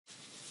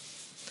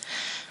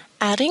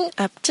Adding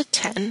up to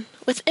 10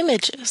 with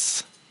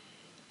images.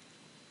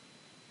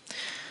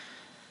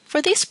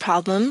 For these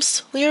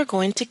problems, we are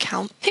going to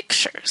count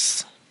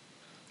pictures.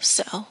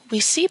 So we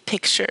see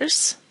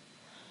pictures,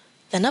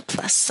 then a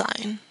plus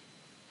sign,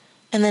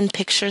 and then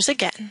pictures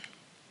again.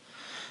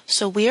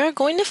 So we are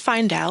going to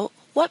find out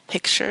what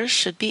pictures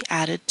should be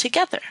added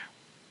together.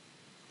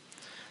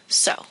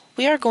 So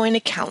we are going to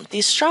count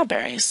these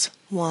strawberries.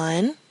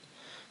 1,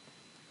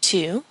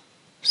 2,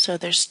 so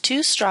there's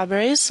 2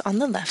 strawberries on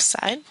the left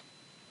side.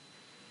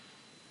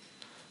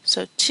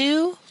 So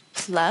 2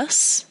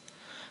 plus,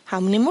 how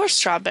many more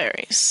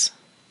strawberries?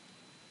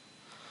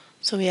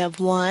 So we have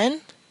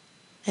 1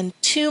 and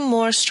 2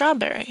 more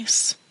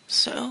strawberries.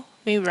 So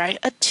we write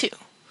a 2.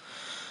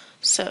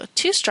 So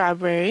 2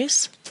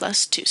 strawberries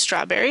plus 2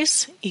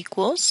 strawberries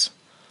equals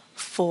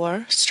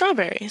 4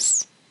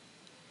 strawberries.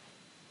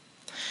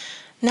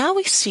 Now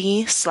we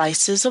see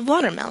slices of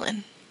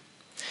watermelon.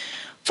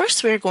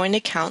 First, we're going to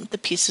count the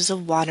pieces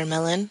of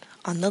watermelon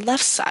on the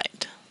left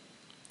side.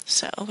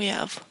 So we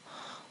have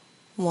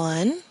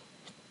 1,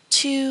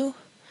 2,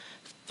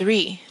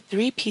 3.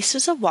 3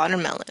 pieces of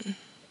watermelon.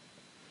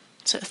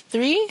 So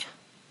 3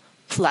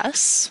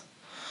 plus,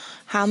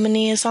 how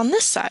many is on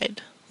this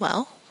side?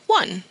 Well,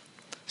 1.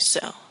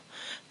 So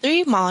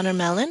 3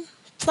 watermelon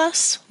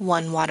plus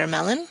 1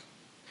 watermelon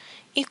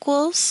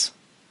equals,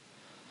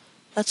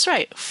 that's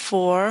right,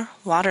 4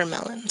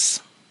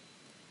 watermelons.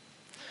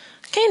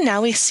 Okay,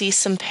 now we see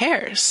some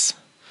pears.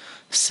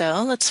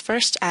 So let's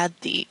first add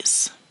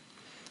these.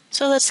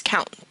 So let's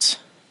count.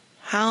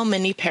 How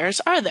many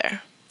pears are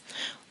there?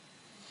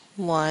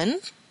 1,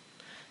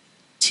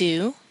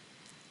 2,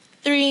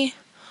 3,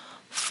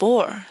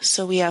 4.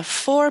 So we have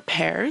 4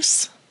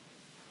 pears.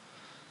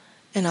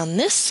 And on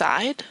this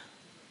side,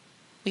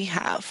 we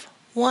have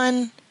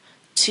 1,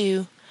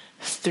 2,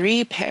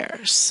 3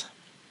 pears.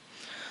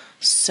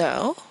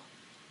 So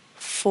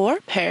 4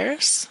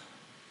 pears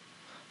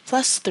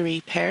plus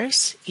 3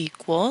 pears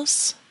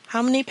equals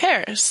how many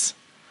pears?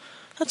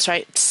 That's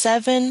right,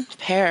 7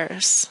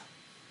 pears.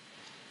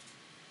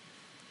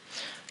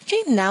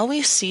 Okay, now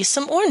we see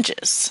some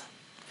oranges.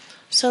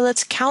 So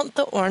let's count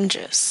the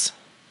oranges.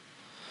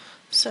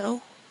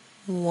 So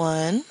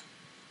 1,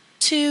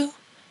 2,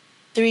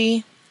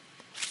 3,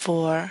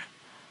 4,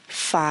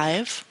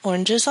 5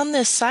 oranges on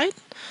this side.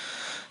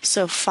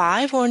 So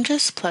 5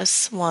 oranges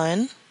plus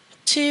 1,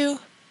 2,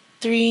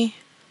 3,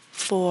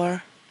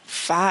 4,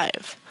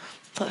 5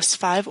 plus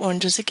 5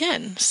 oranges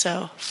again.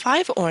 So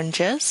 5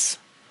 oranges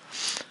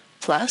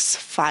plus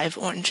 5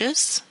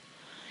 oranges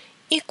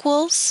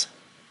equals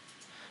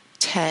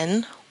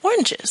 10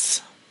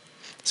 oranges.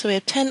 So we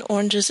have 10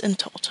 oranges in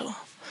total.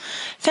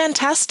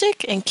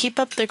 Fantastic, and keep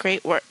up the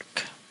great work.